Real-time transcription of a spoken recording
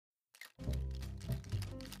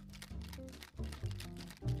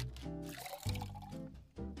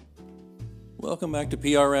Welcome back to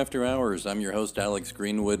PR After Hours. I'm your host, Alex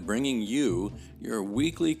Greenwood, bringing you your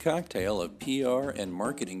weekly cocktail of PR and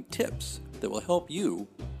marketing tips that will help you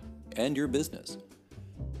and your business.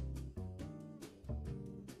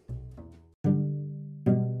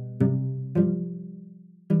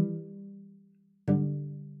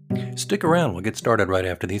 Stick around, we'll get started right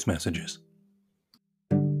after these messages.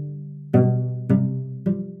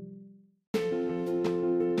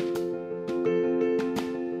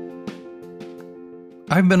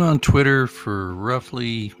 I've been on Twitter for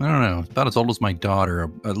roughly, about as old as my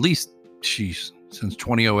daughter. At least she's since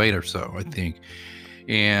 2008 or so, I think.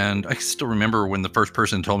 And I still remember when the first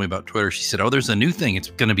person told me about Twitter, she said, "Oh, there's a new thing.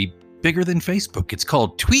 It's going to be bigger than Facebook. It's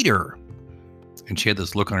called Tweeter." And she had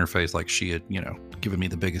this look on her face like she had, given me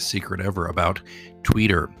the biggest secret ever about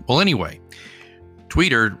Tweeter. Well, anyway,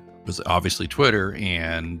 Tweeter was obviously Twitter.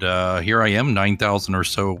 And here I am, 9,000 or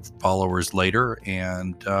so followers later.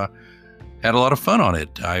 And had a lot of fun on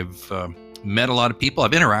it. I've met a lot of people. I've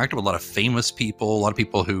interacted with a lot of famous people, a lot of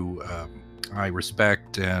people who I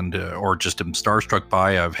respect and or just am starstruck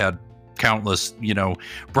by. I've had countless,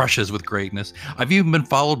 brushes with greatness. I've even been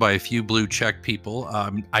followed by a few blue check people.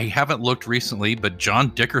 I haven't looked recently, but John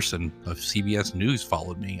Dickerson of CBS News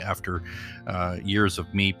followed me after years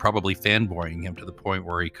of me probably fanboying him to the point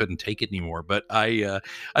where he couldn't take it anymore. But I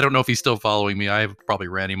don't know if he's still following me. I probably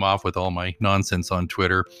ran him off with all my nonsense on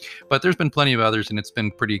Twitter. But there's been plenty of others, and it's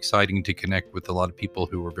been pretty exciting to connect with a lot of people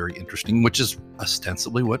who are very interesting, which is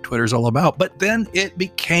ostensibly what Twitter's all about. But then it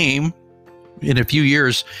became, in a few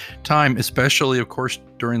years' time, especially, of course,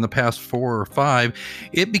 during the past 4 or 5,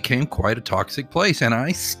 it became quite a toxic place. And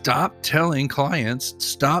I stopped telling clients,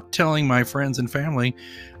 stopped telling my friends and family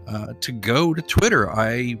to go to Twitter.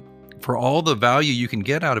 For all the value you can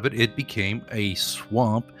get out of it, it became a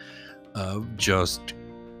swamp of just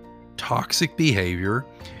toxic behavior,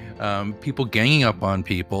 people ganging up on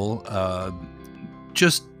people,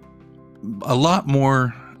 just a lot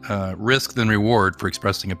more risk than reward for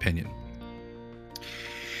expressing opinion.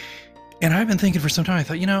 And I've been thinking for some time, I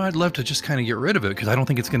thought, I'd love to just kind of get rid of it because I don't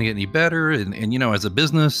think it's going to get any better. And as a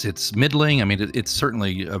business, it's middling. I mean, it's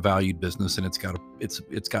certainly a valued business and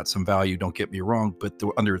it's got some value. Don't get me wrong, but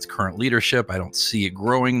under its current leadership, I don't see it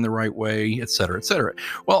growing the right way, et cetera, et cetera.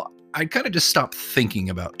 Well, I kind of just stopped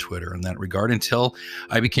thinking about Twitter in that regard until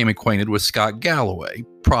I became acquainted with Scott Galloway,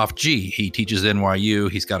 Prof G. He teaches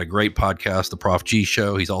NYU. He's got a great podcast, The Prof G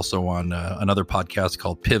Show. He's also on another podcast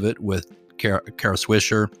called Pivot with Kara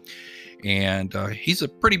Swisher. And he's a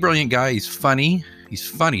pretty brilliant guy. He's funny.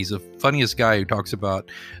 He's the funniest guy who talks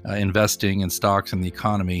about investing in stocks and the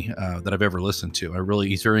economy that I've ever listened to.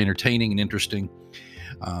 He's very entertaining and interesting.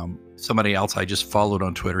 Somebody else I just followed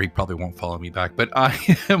on Twitter. He probably won't follow me back. But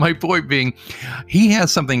my point being, he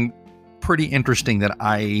has something pretty interesting that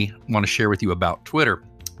I want to share with you about Twitter.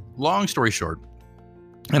 Long story short,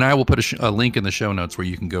 and I will put a link in the show notes where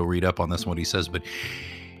you can go read up on this, what he says. But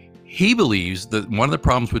he believes that one of the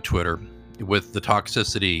problems with Twitter, with the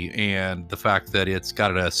toxicity and the fact that it's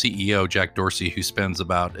got a CEO, Jack Dorsey, who spends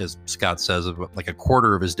about, as Scott says, like a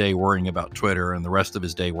quarter of his day worrying about Twitter and the rest of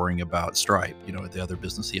his day worrying about Stripe, the other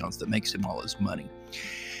business he owns that makes him all his money.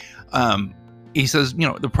 He says,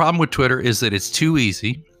 the problem with Twitter is that it's too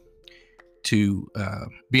easy to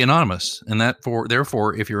be anonymous. And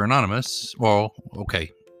therefore, if you're anonymous, well,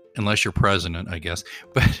 okay, unless you're president, I guess.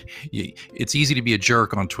 But it's easy to be a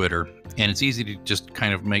jerk on Twitter, and it's easy to just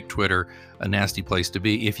kind of make Twitter a nasty place to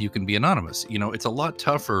be if you can be anonymous. It's a lot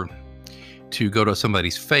tougher to go to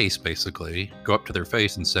somebody's face, basically, go up to their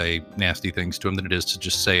face and say nasty things to them than it is to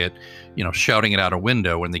just say it, shouting it out a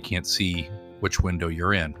window when they can't see which window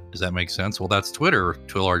you're in. Does that make sense? Well, that's Twitter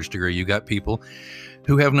to a large degree. You got people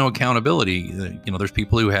who have no accountability. There's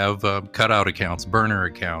people who have cutout accounts, burner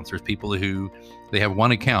accounts. There's people who they have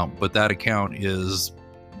one account, but that account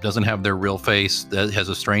doesn't have their real face, that has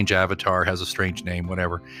a strange avatar, has a strange name,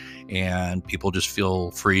 whatever. And people just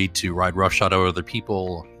feel free to ride roughshod over other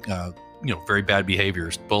people, very bad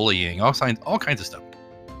behaviors, bullying, all kinds of stuff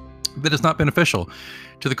that is not beneficial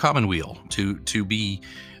to the commonweal, to be,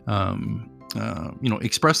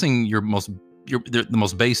 expressing the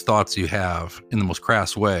most base thoughts you have in the most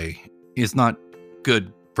crass way is not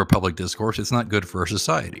good for public discourse. It's not good for our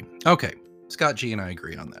society. Okay. Scott G and I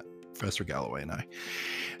agree on that. Professor Galloway and I.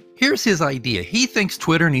 Here's his idea. He thinks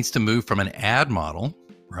Twitter needs to move from an ad model,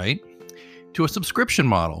 right, to a subscription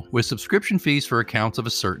model with subscription fees for accounts of a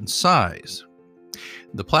certain size.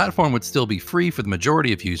 The platform would still be free for the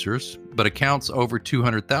majority of users, but accounts over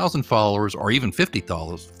 200,000 followers or even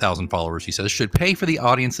 50,000 followers, he says, should pay for the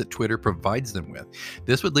audience that Twitter provides them with.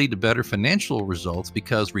 This would lead to better financial results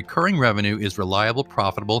because recurring revenue is reliable,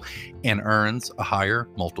 profitable, and earns a higher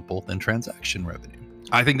multiple than transaction revenue.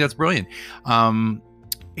 I think that's brilliant.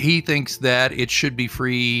 He thinks that it should be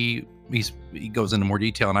free. He goes into more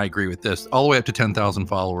detail, and I agree with this, all the way up to 10,000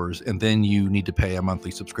 followers, and then you need to pay a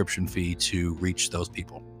monthly subscription fee to reach those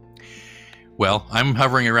people. Well, I'm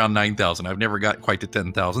hovering around 9,000. I've never got quite to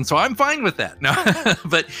 10,000, so I'm fine with that. No,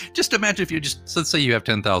 but just imagine if you let's say you have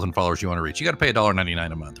 10,000 followers you want to reach. You got to pay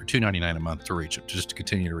 $1.99 a month or $2.99 a month to reach them, just to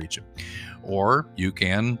continue to reach them. Or you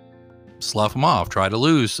can slough them off, try to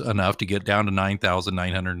lose enough to get down to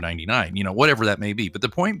 9,999, whatever that may be. But the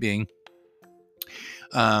point being,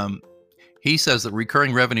 he says that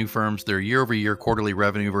recurring revenue firms, their year-over-year quarterly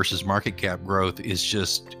revenue versus market cap growth is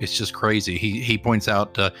just crazy. He points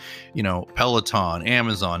out, Peloton,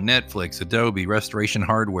 Amazon, Netflix, Adobe, Restoration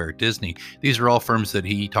Hardware, Disney. These are all firms that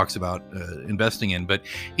he talks about investing in. But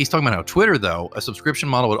he's talking about how Twitter, though, a subscription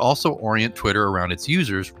model would also orient Twitter around its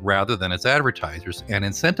users rather than its advertisers and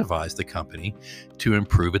incentivize the company to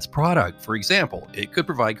improve its product. For example, it could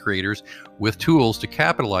provide creators with tools to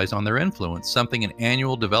capitalize on their influence, something an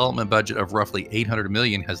annual development budget of roughly $800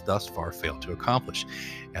 million has thus far failed to accomplish.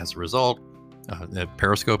 As a result,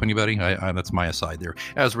 Periscope, anybody? That's my aside there.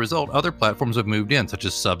 As a result, other platforms have moved in, such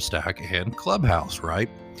as Substack and Clubhouse, right?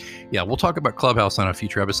 Yeah, we'll talk about Clubhouse on a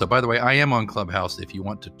future episode. By the way, I am on Clubhouse if you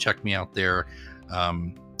want to check me out there.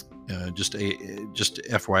 Just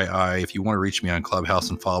FYI, if you want to reach me on Clubhouse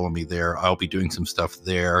and follow me there, I'll be doing some stuff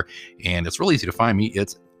there. And it's really easy to find me.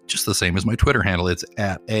 It's just the same as my Twitter handle. It's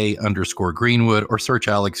at @A_Greenwood, or search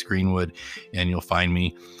Alex Greenwood and you'll find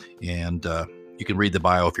me. And you can read the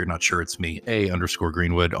bio if you're not sure it's me,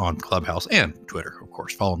 @A_Greenwood on Clubhouse and Twitter. Of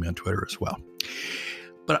course, follow me on Twitter as well.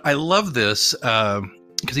 But I love this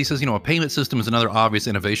because he says, a payment system is another obvious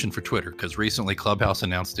innovation for Twitter, because recently Clubhouse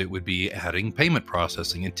announced it would be adding payment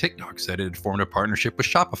processing, and TikTok said it had formed a partnership with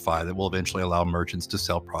Shopify that will eventually allow merchants to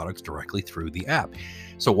sell products directly through the app.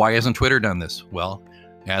 So why hasn't Twitter done this? Well,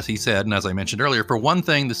 as he said, and as I mentioned earlier, for one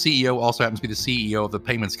thing, the CEO also happens to be the CEO of the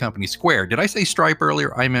payments company Square. Did I say Stripe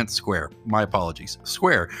earlier? I meant Square. My apologies.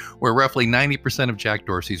 Square, where roughly 90% of Jack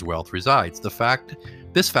Dorsey's wealth resides.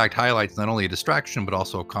 This fact highlights not only a distraction, but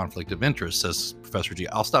also a conflict of interest, says Professor G.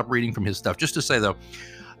 I'll stop reading from his stuff just to say, though,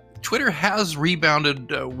 Twitter has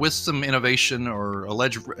rebounded with some innovation or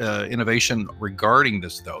alleged innovation regarding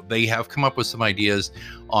this, though. They have come up with some ideas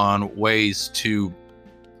on ways to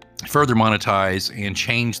further monetize and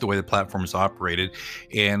change the way the platform is operated,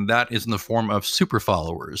 and that is in the form of super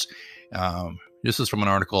followers. This is from an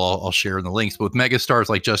article I'll share in the links, but with megastars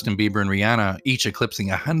like Justin Bieber and Rihanna each eclipsing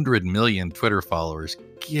 100 million Twitter followers.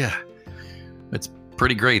 Yeah, it's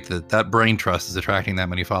pretty great that brain trust is attracting that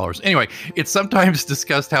many followers. Anyway, it's sometimes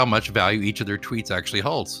discussed how much value each of their tweets actually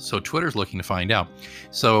holds. So Twitter's looking to find out.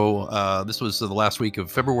 So this was the last week of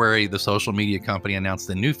February. The social media company announced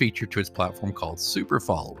a new feature to its platform called Super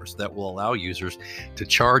Followers that will allow users to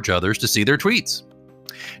charge others to see their tweets.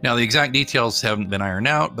 Now, the exact details haven't been ironed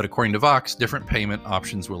out, but according to Vox, different payment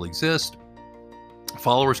options will exist.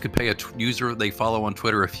 Followers could pay a user they follow on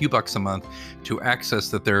Twitter a few bucks a month to access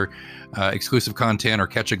their exclusive content or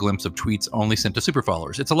catch a glimpse of tweets only sent to super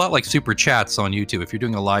followers. It's a lot like super chats on YouTube. If you're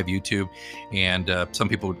doing a live YouTube and some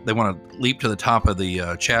people, they want to leap to the top of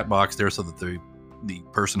the chat box there so that the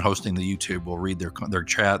person hosting the YouTube will read their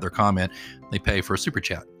chat, their comment, they pay for a super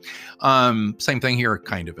chat. Same thing here,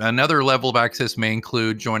 kind of. Another level of access may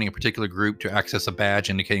include joining a particular group to access a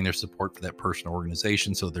badge indicating their support for that person or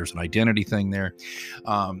organization. So there's an identity thing there.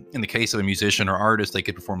 In the case of a musician or artist, they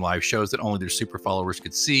could perform live shows that only their super followers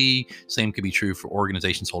could see. Same could be true for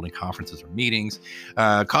organizations holding conferences or meetings.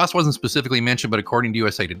 Cost wasn't specifically mentioned, but according to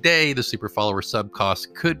USA Today, the super follower sub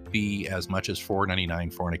cost could be as much as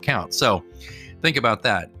 $4.99 for an account. So think about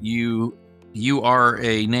that. You are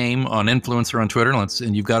a name on influencer on Twitter,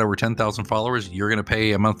 and you've got over 10,000 followers. You're going to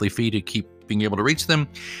pay a monthly fee to keep being able to reach them.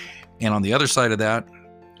 And on the other side of that,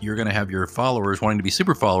 you're going to have your followers wanting to be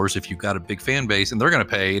super followers if you've got a big fan base, and they're going to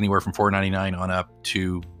pay anywhere from $4.99 on up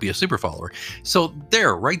to be a super follower. So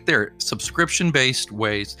right there, subscription-based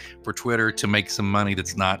ways for Twitter to make some money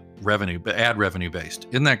that's not revenue, but ad revenue based.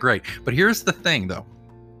 Isn't that great? But here's the thing, though.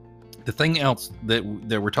 The thing else that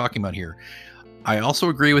we're talking about here, I also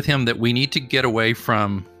agree with him that we need to get away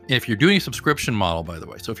from, if you're doing a subscription model, by the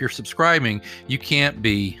way, so if you're subscribing, you can't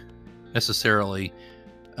be necessarily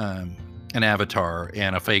an avatar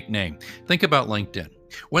and a fake name. Think about LinkedIn.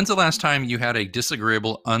 When's the last time you had a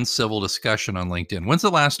disagreeable, uncivil discussion on LinkedIn? When's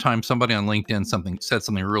the last time somebody on LinkedIn said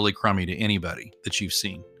something really crummy to anybody that you've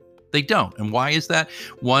seen? They don't. And why is that?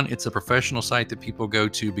 One, it's a professional site that people go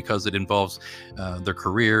to because it involves their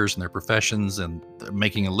careers and their professions and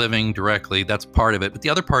making a living directly. That's part of it. But the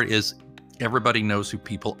other part is everybody knows who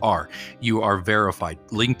people are. You are verified.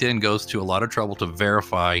 LinkedIn goes to a lot of trouble to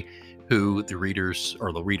verify who the readers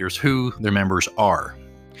who their members are.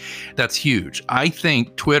 That's huge. I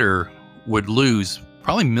think Twitter would lose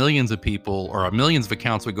probably millions of people, or millions of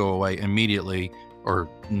accounts would go away immediately, or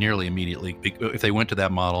nearly immediately, if they went to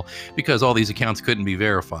that model, because all these accounts couldn't be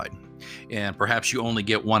verified. And perhaps you only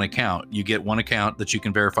get one account. You get one account that you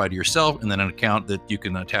can verify to yourself, and then an account that you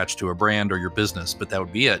can attach to a brand or your business, but that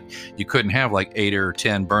would be it. You couldn't have like 8 or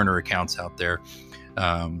 10 burner accounts out there.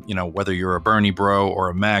 Whether you're a Bernie bro or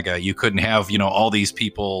a MAGA, you couldn't have, all these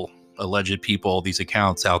people, alleged people, these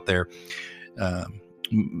accounts out there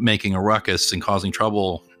making a ruckus and causing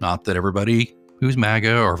trouble. Not that everybody who's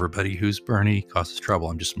MAGA or everybody who's Bernie causes trouble.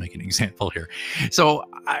 I'm just making an example here. So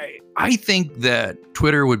I think that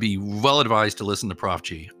Twitter would be well advised to listen to Prof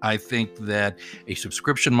G. I think that a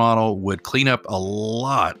subscription model would clean up a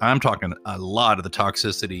lot. I'm talking a lot of the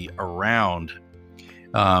toxicity around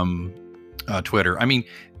Twitter. I mean,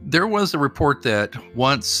 there was a report that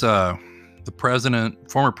once the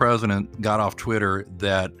former president got off Twitter,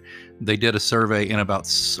 that they did a survey in about,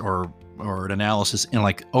 or an analysis, and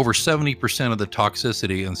like over 70% of the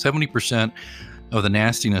toxicity and 70% of the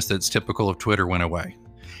nastiness that's typical of Twitter went away.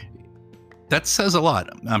 That says a lot.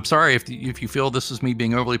 I'm sorry if you feel this is me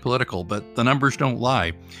being overly political, but the numbers don't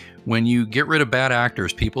lie. When you get rid of bad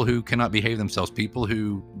actors, people who cannot behave themselves, people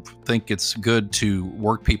who think it's good to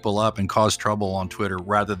work people up and cause trouble on Twitter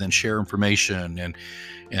rather than share information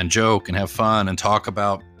and joke and have fun and talk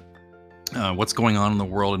about what's going on in the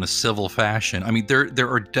world in a civil fashion. I mean, there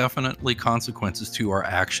are definitely consequences to our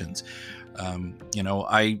actions. I'm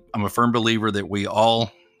a firm believer that we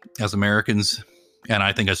all, as Americans, and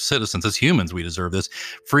I think as citizens, as humans, we deserve this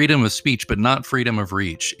freedom of speech, but not freedom of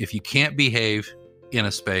reach. If you can't behave in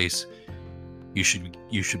a space, you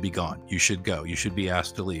should be gone. You should go. You should be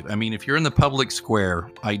asked to leave. I mean, if you're in the public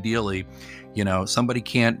square, ideally, somebody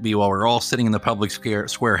can't be, while we're all sitting in the public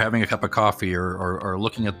square having a cup of coffee or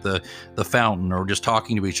looking at the fountain or just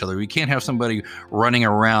talking to each other. We can't have somebody running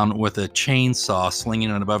around with a chainsaw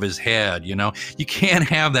slinging it above his head. You can't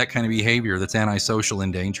have that kind of behavior that's antisocial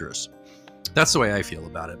and dangerous. That's the way I feel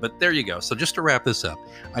about it. But there you go. So just to wrap this up,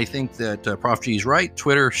 I think that Prof G is right.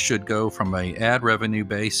 Twitter should go from an ad revenue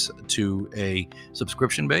base to a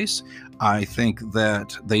subscription base. I think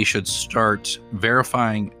that they should start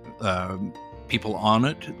verifying people on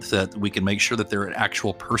it, so that we can make sure that they're an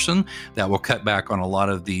actual person. That will cut back on a lot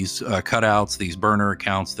of these cutouts, these burner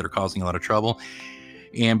accounts that are causing a lot of trouble.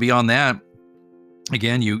 And beyond that,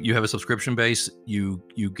 again, you have a subscription base, you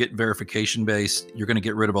get verification base, you're going to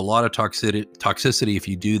get rid of a lot of toxicity if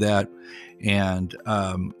you do that. And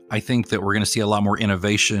I think that we're going to see a lot more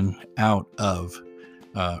innovation out of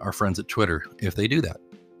our friends at Twitter if they do that.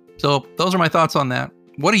 So those are my thoughts on that.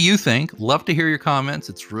 What do you think? Love to hear your comments.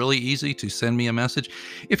 It's really easy to send me a message.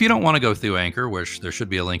 If you don't want to go through Anchor, which there should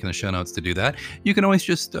be a link in the show notes to do that, you can always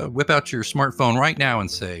just whip out your smartphone right now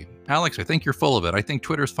and say, Alex, I think you're full of it. I think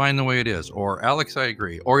Twitter's fine the way it is. Or Alex, I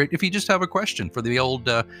agree. Or if you just have a question for the old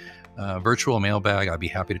virtual mailbag, I'd be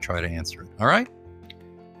happy to try to answer it. All right?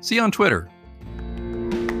 See you on Twitter.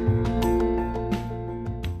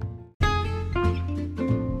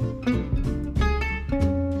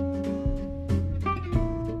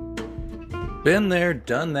 Been there,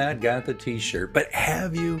 done that, got the t-shirt. But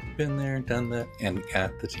have you been there, done that, and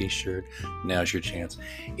got the t-shirt? Now's your chance.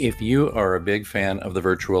 If you are a big fan of the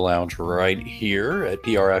Virtual Lounge right here at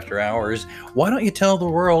PR After Hours, why don't you tell the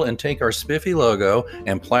world and take our spiffy logo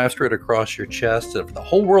and plaster it across your chest for the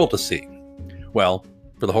whole world to see? Well,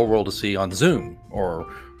 for the whole world to see on Zoom or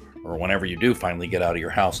whenever you do finally get out of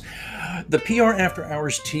your house. The PR After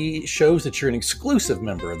Hours tee shows that you're an exclusive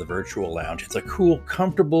member of the Virtual Lounge. It's a cool,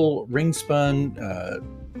 comfortable, ring-spun,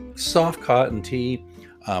 soft cotton tee.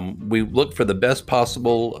 We look for the best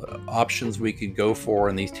possible options we could go for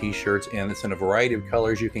in these t-shirts, and it's in a variety of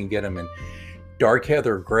colors. You can get them in dark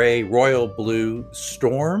heather gray, royal blue,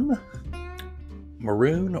 storm,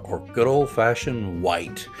 maroon, or good old-fashioned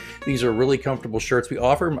white. These are really comfortable shirts. We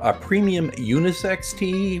offer a premium unisex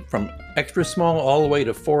tee from extra small all the way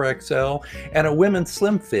to 4XL, and a women's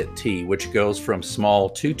slim fit tee, which goes from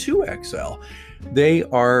small to 2XL. They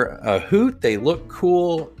are a hoot. They look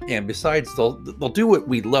cool, and besides, they'll do what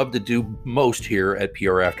we love to do most here at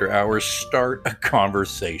PR After Hours: start a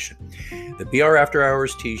conversation. The PR After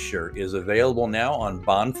Hours T-shirt is available now on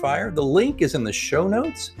Bonfire. The link is in the show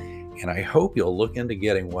notes, and I hope you'll look into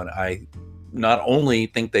getting one. I not only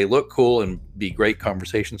think they look cool and be great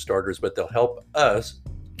conversation starters, but they'll help us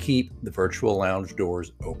keep the virtual lounge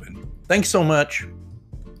doors open. Thanks so much.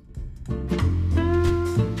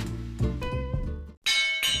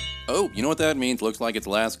 Oh, you know what that means? Looks like it's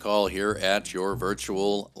last call here at your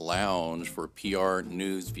virtual lounge for PR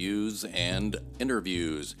news, views, and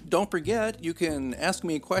interviews. Don't forget, you can ask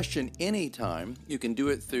me a question anytime. You can do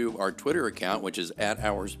it through our Twitter account, which is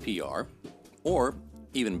 @HoursPR, or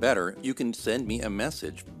even better, you can send me a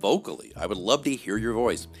message vocally. I would love to hear your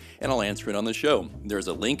voice, and I'll answer it on the show. There's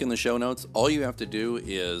a link in the show notes. All you have to do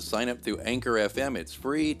is sign up through Anchor FM. It's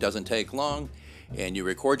free, doesn't take long, and you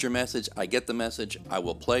record your message. I get the message. I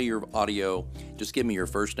will play your audio. Just give me your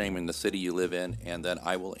first name and the city you live in, and then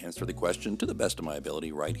I will answer the question to the best of my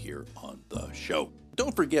ability right here on the show.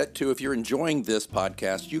 Don't forget to, if you're enjoying this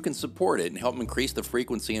podcast, you can support it and help increase the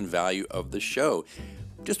frequency and value of the show.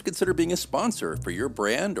 Just consider being a sponsor for your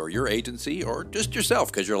brand or your agency or just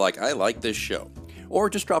yourself because you're like, I like this show.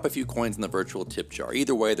 Or just drop a few coins in the virtual tip jar.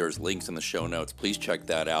 Either way, there's links in the show notes. Please check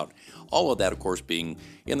that out. All of that, of course, being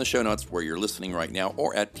in the show notes where you're listening right now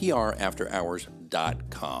or at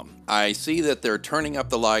prafterhours.com. I see that they're turning up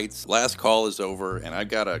the lights. Last call is over, and I've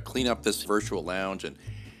got to clean up this virtual lounge. And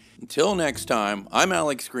until next time, I'm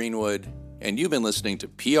Alex Greenwood, and you've been listening to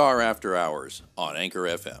PR After Hours on Anchor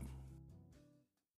FM.